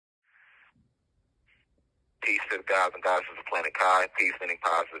to the gods and goddesses of planet Kai. Peace, sending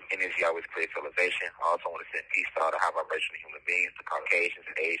positive energy always creates elevation. I also want to send peace to all the high vibrational human beings, the Caucasians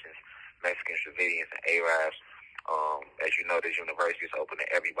and Asians, Mexicans, Dravidians, and Arabs. As you know, this university is open to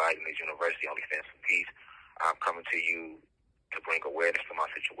everybody, and this university only stands for peace. I'm coming to you to bring awareness to my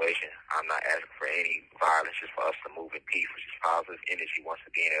situation. I'm not asking for any violence, just for us to move in peace, which is positive energy. Once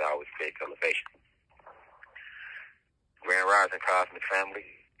again, it always creates elevation. Grand Rising Cosmic Family.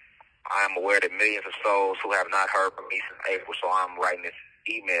 I am aware that millions of souls who have not heard from me since April, so I'm writing this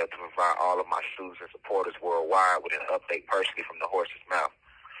email to provide all of my students and supporters worldwide with an update personally from the horse's mouth.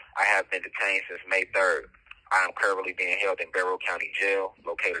 I have been detained since May 3rd. I am currently being held in Barrow County Jail,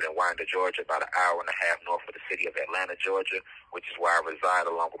 located in Winder, Georgia, about an hour and a half north of the city of Atlanta, Georgia, which is where I reside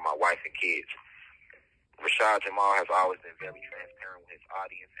along with my wife and kids. Rashad Jamal has always been very transparent with his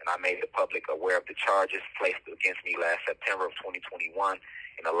audience, and I made the public aware of the charges placed against me last September of 2021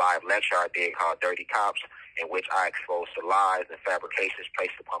 in a live lecture I did called Dirty Cops, in which I exposed the lies and fabrications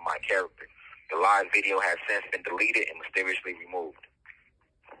placed upon my character. The live video has since been deleted and mysteriously removed.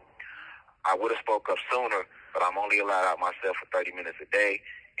 I would have spoke up sooner, but I'm only allowed out myself for 30 minutes a day,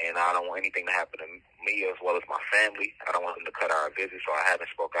 and I don't want anything to happen to me as well as my family. I don't want them to cut our visits, so I haven't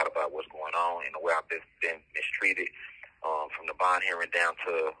spoke out about what's going on and the way I've been mistreated from the bond hearing down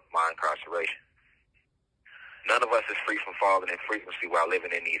to my incarceration. None of us is free from falling in frequency while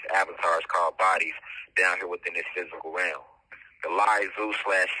living in these avatars called bodies down here within this physical realm. The lie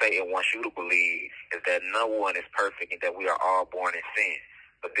Zeus/Satan wants you to believe is that no one is perfect and that we are all born in sin.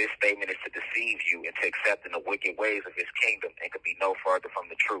 But this statement is to deceive you into accepting the wicked ways of his kingdom and could be no further from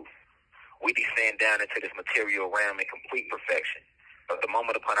the truth. We descend down into this material realm in complete perfection. But the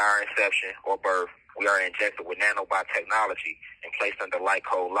moment upon our inception or birth, we are injected with nanobot technology and placed under light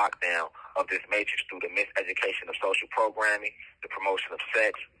code lockdown of this matrix through the miseducation of social programming, the promotion of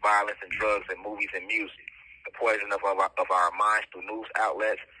sex, violence, and drugs in movies and music, the poison of our minds through news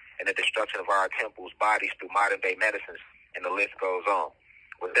outlets, and the destruction of our temples, bodies through modern-day medicines, and the list goes on.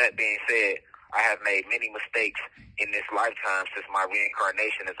 With that being said, I have made many mistakes in this lifetime since my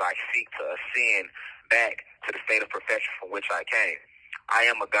reincarnation as I seek to ascend back to the state of perfection from which I came. I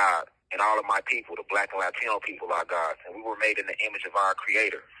am a God, and all of my people, the Black and Latino people, are gods, and we were made in the image of our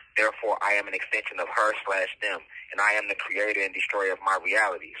Creator. Therefore, I am an extension of her/them, and I am the creator and destroyer of my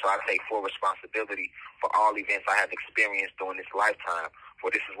reality. So I take full responsibility for all events I have experienced during this lifetime, for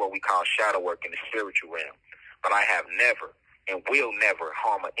this is what we call shadow work in the spiritual realm. But I have never and will never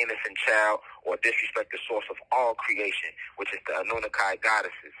harm an innocent child or disrespect the source of all creation, which is the Anunnaki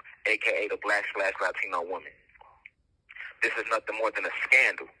goddesses, a.k.a. the Black/Latino women. This is nothing more than a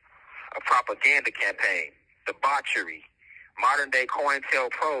scandal, a propaganda campaign, debauchery, modern-day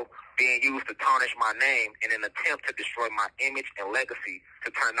COINTELPRO being used to tarnish my name in an attempt to destroy my image and legacy,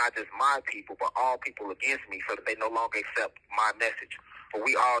 to turn not just my people, but all people against me so that they no longer accept my message. For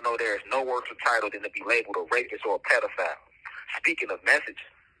we all know there is no worse title than to be labeled a rapist or a pedophile. Speaking of message,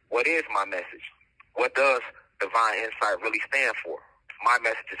 what is my message? What does divine insight really stand for? My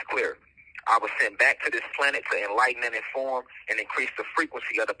message is clear. I was sent back to this planet to enlighten and inform and increase the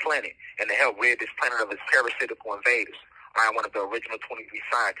frequency of the planet and to help rid this planet of its parasitical invaders. I am one of the original 23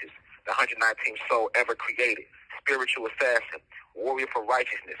 scientists, the 119th soul ever created, spiritual assassin, warrior for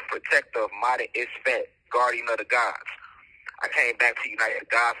righteousness, protector of Mata Isfet, guardian of the gods. I came back to unite the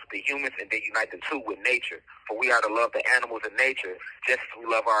gods with the humans and then unite the two with nature. For we are to love the animals and nature just as we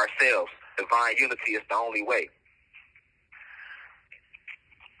love ourselves. Divine unity is the only way.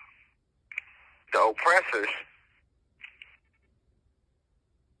 The oppressors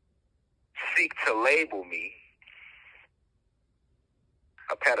seek to label me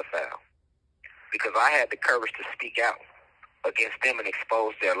a pedophile because I had the courage to speak out against them and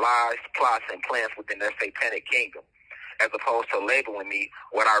expose their lies, plots, and plans within their satanic kingdom, as opposed to labeling me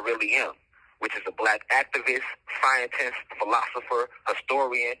what I really am, which is a Black activist, scientist, philosopher,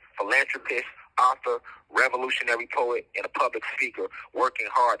 historian, philanthropist, author, revolutionary poet, and a public speaker working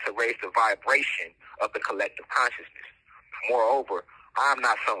hard to raise the vibration of the collective consciousness. Moreover, I am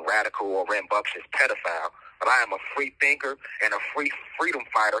not some radical or rambunctious pedophile, but I am a free thinker and a freedom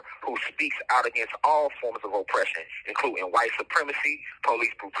fighter who speaks out against all forms of oppression, including white supremacy,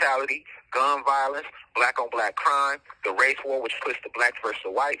 police brutality, gun violence, black-on-black crime, the race war which puts the blacks versus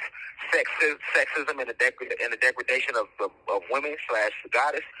the whites, sexism and the degradation of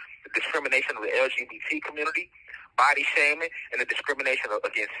women/goddess, the discrimination of the LGBT community, body shaming, and the discrimination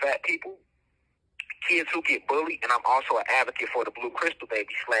against fat people, kids who get bullied, and I'm also an advocate for the blue crystal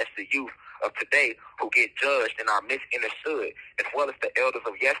baby / the youth of today who get judged and are misunderstood, as well as the elders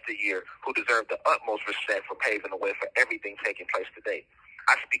of yesteryear who deserve the utmost respect for paving the way for everything taking place today.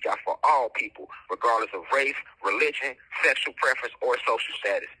 I speak out for all people, regardless of race, religion, sexual preference, or social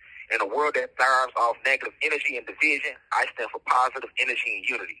status. In a world that thrives off negative energy and division, I stand for positive energy and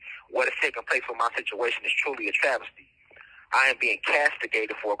unity. What is taking place with my situation is truly a travesty. I am being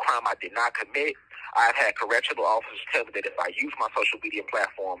castigated for a crime I did not commit. I've had correctional officers tell me that if I use my social media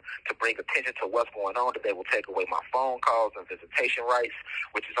platform to bring attention to what's going on, that they will take away my phone calls and visitation rights,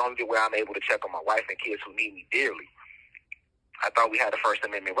 which is only the way I'm able to check on my wife and kids who need me dearly. I thought we had the First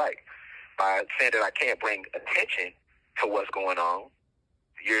Amendment right. By saying that I can't bring attention to what's going on,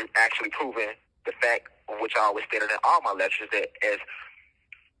 you're actually proving the fact, which I always stated in all my lectures, that as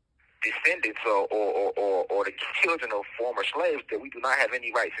descendants or the children of former slaves, that we do not have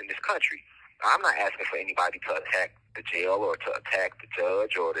any rights in this country. I'm not asking for anybody to attack the jail or to attack the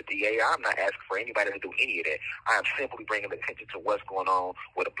judge or the DA. I'm not asking for anybody to do any of that. I am simply bringing attention to what's going on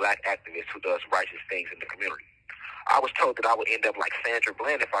with a black activist who does righteous things in the community. I was told that I would end up like Sandra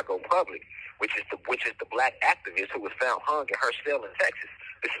Bland if I go public, which is the black activist who was found hung in her cell in Texas.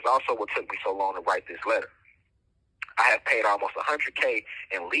 This is also what took me so long to write this letter. I have paid almost $100K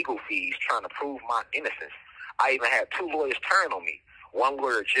in legal fees trying to prove my innocence. I even had 2 lawyers turn on me. One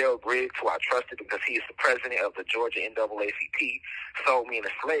lawyer, Jamal, who I trusted because he is the president of the Georgia NAACP, sold me into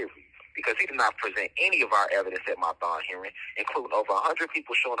slavery because he did not present any of our evidence at my bond hearing, including over 100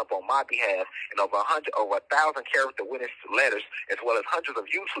 people showing up on my behalf and over 1,000 character witness letters, as well as hundreds of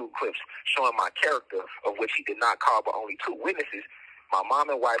YouTube clips showing my character, of which he did not call but only 2 witnesses, my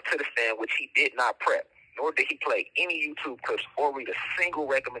mom and wife, to the stand, which he did not prep, nor did he play any YouTube clips or read a single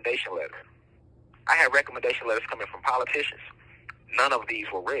recommendation letter. I had recommendation letters coming from politicians. None of these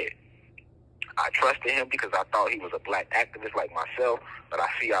were read. I trusted him because I thought he was a black activist like myself, but I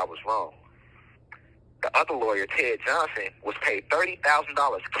see I was wrong. The other lawyer, Ted Johnson, was paid $30,000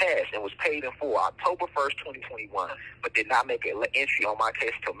 cash and was paid in full October 1st, 2021, but did not make an entry on my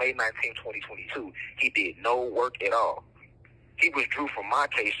case until May 19, 2022. He did no work at all. He withdrew from my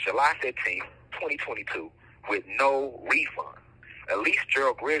case July 15, 2022, with no refund. At least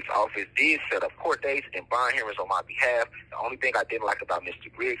Gerald Griggs' office did set up court dates and bond hearings on my behalf. The only thing I didn't like about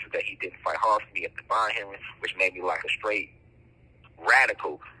Mr. Griggs is that he didn't fight hard for me at the bond hearing, which made me like a straight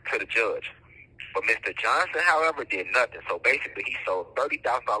radical to the judge. But Mr. Johnson, however, did nothing. So basically, he sold $30,000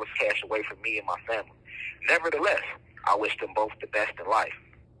 cash away from me and my family. Nevertheless, I wish them both the best in life.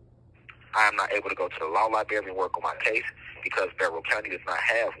 I am not able to go to the law library and work on my case because Barrow County does not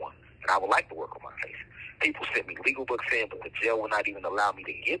have one, and I would like to work on my case. People sent me legal books in, but the jail will not even allow me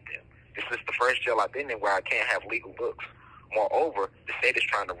to get them. This is the first jail I've been in where I can't have legal books. Moreover, the state is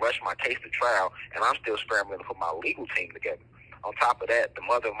trying to rush my case to trial, and I'm still scrambling to put my legal team together. On top of that, the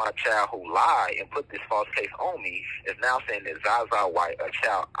mother of my child who lied and put this false case on me is now saying that Zaza White, a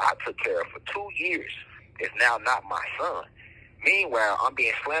child I took care of for 2 years, is now not my son. Meanwhile, I'm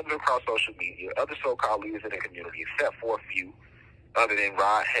being slammed across social media, other so-called leaders in the community, except for a few, other than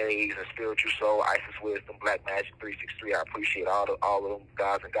Rod Hayes and Spiritual Soul, Isis Wisdom, Black Magic 363. I appreciate all of them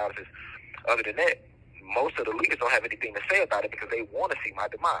gods and goddesses. Other than that, most of the leaders don't have anything to say about it because they want to see my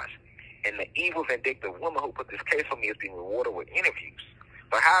demise. And the evil, vindictive woman who put this case on me is being rewarded with interviews.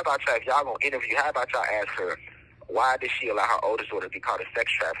 But how about y'all, if y'all going to interview, how about y'all ask her, why did she allow her oldest daughter to be caught as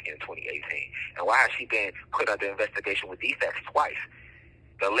sex trafficking in 2018? And why has she been put under investigation with defects twice?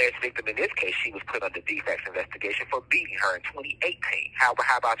 The alleged victim in this case, she was put under defects investigation for beating her in 2018. How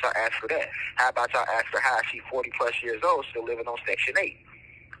about y'all ask for that? How about y'all ask her how she 40 plus years old still living on Section 8?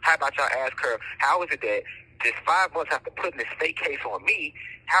 How about y'all ask her, how is it that just 5 months after putting this fake case on me,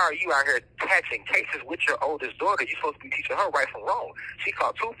 how are you out here catching cases with your oldest daughter? You're supposed to be teaching her right from wrong. She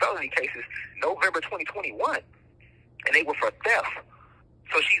caught 2 felony cases November 2021, and they were for theft.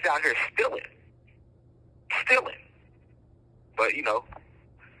 So she's out here stealing. But,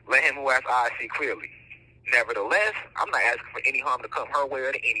 let him who has eyes see clearly. Nevertheless, I'm not asking for any harm to come her way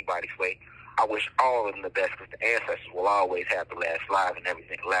or to anybody's way. I wish all of them the best because the ancestors will always have the last laugh and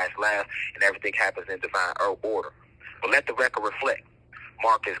everything happens in divine order. But let the record reflect.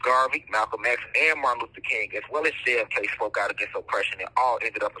 Marcus Garvey, Malcolm X, and Martin Luther King, as well as JFK, spoke out against oppression and all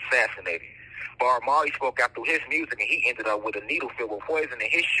ended up assassinated. Bob Marley spoke out through his music and he ended up with a needle filled with poison in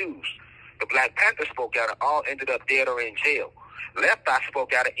his shoes. The Black Panther spoke out and all ended up dead or in jail. Left Eye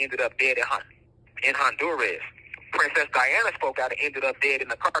spoke out and ended up dead in Honduras. Princess Diana spoke out and ended up dead in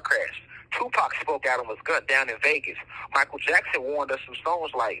a car crash. Tupac spoke out and was gunned down in Vegas. Michael Jackson warned us through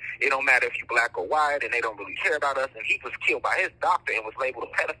songs like, it don't matter if you black or white and they don't really care about us, and he was killed by his doctor and was labeled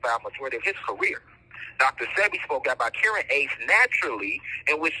a pedophile majority of his career. Dr. Sebi spoke out by curing AIDS naturally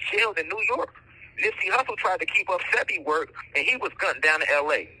and was jailed in New York. Nipsey Hussle tried to keep up Sebi work and he was gunned down in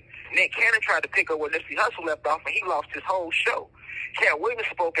L.A. Nick Cannon tried to pick up where Nipsey Hussle left off, and he lost his whole show. Cat Williams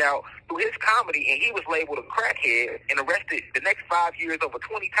spoke out through his comedy, and he was labeled a crackhead and arrested the next 5 years over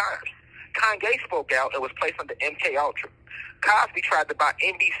 20 times. Kanye spoke out and was placed under MK Ultra. Cosby tried to buy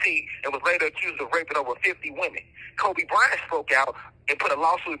NBC and was later accused of raping over 50 women. Kobe Bryant spoke out and put a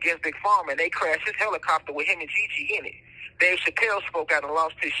lawsuit against Big Pharma, and they crashed his helicopter with him and Gigi in it. Dave Chappelle spoke out and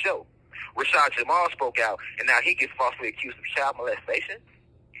lost his show. Rashad Jamal spoke out, and now he gets falsely accused of child molestation.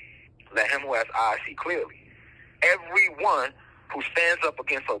 Let him who has eyes see clearly. Everyone who stands up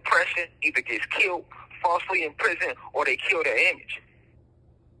against oppression either gets killed, falsely imprisoned, or they kill their image.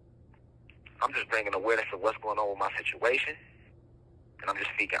 I'm just bringing awareness of what's going on with my situation, and I'm just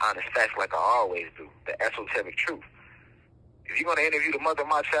speaking honest facts like I always do, the esoteric truth. If you're going to interview the mother of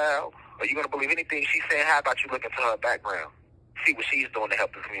my child, or you're going to believe anything she's saying, how about you look into her background? See what she's doing to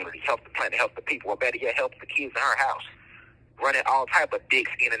help the community, help the planet, help the people, or better yet, help the kids in her house. Running all type of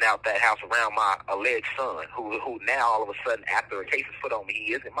dicks in and out that house around my alleged son, who now all of a sudden, after a case is put on me,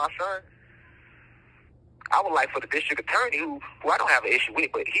 he isn't my son. I would like for the district attorney, who I don't have an issue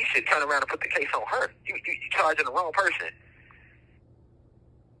with, but he should turn around and put the case on her. You charging the wrong person.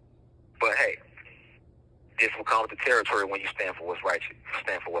 But hey, this will come with the territory when you stand for what's right.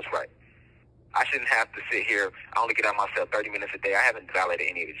 Stand for what's right. I shouldn't have to sit here. I only get out myself 30 minutes a day. I haven't violated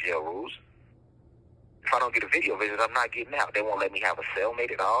any of the jail rules. If I don't get a video visit, I'm not getting out. They won't let me have a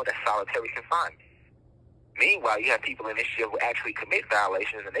cellmate at all. That's solitary confinement. Meanwhile, you have people in this jail who actually commit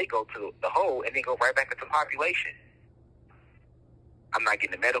violations, and they go to the hole and then go right back into the population. I'm not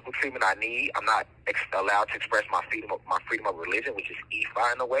getting the medical treatment I need. I'm not allowed to express my freedom of religion, which is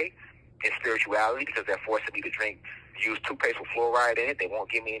EFI in a way, and spirituality, because they're forcing me to use toothpaste with fluoride in it. They won't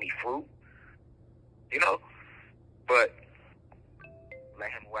give me any fruit. You know, but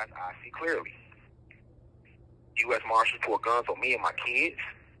let him who has eyes see clearly. U.S. Marshals pulled guns on me and my kids.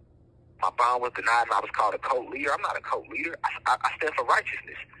 My bond was denied, and I was called a cult leader. I'm not a cult leader. I stand for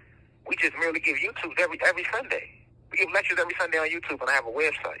righteousness. We just merely give YouTubes every Sunday. We give lectures every Sunday on YouTube, and I have a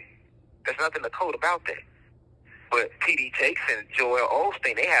website. There's nothing to code about that. But T.D. Jakes and Joel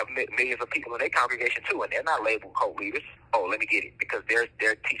Osteen, they have millions of people in their congregation too, and they're not labeled cult leaders. Oh, let me get it, because they're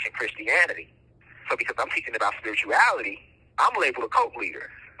teaching Christianity. So because I'm teaching about spirituality, I'm labeled a cult leader.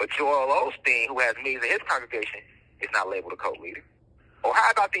 But Joel Osteen, who has millions in his congregation, is not labeled a cult leader. Or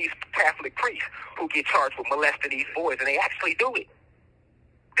how about these Catholic priests who get charged with molesting these boys, and they actually do it?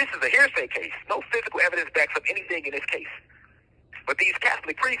 This is a hearsay case. No physical evidence backs up anything in this case. But these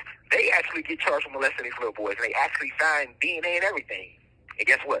Catholic priests, they actually get charged with molesting these little boys, and they actually sign DNA and everything. And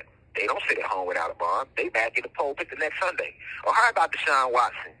guess what? They don't sit at home without a bond. They back in the pulpit the next Sunday. Or how about Deshaun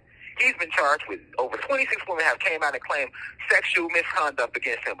Watson? He's been charged with over 26 women have came out and claimed sexual misconduct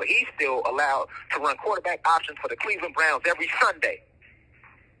against him, but he's still allowed to run quarterback options for the Cleveland Browns every Sunday.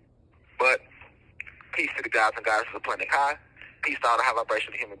 But peace to the gods and goddesses of Planet High. Peace to all the high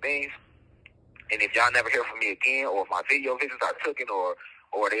vibrational human beings. And if y'all never hear from me again, or if my video visits are taken, or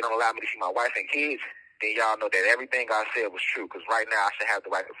they don't allow me to see my wife and kids, then y'all know that everything I said was true, because right now I should have the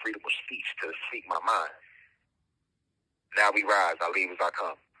right to freedom of speech to speak my mind. Now we rise. I leave as I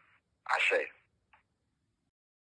come. I say.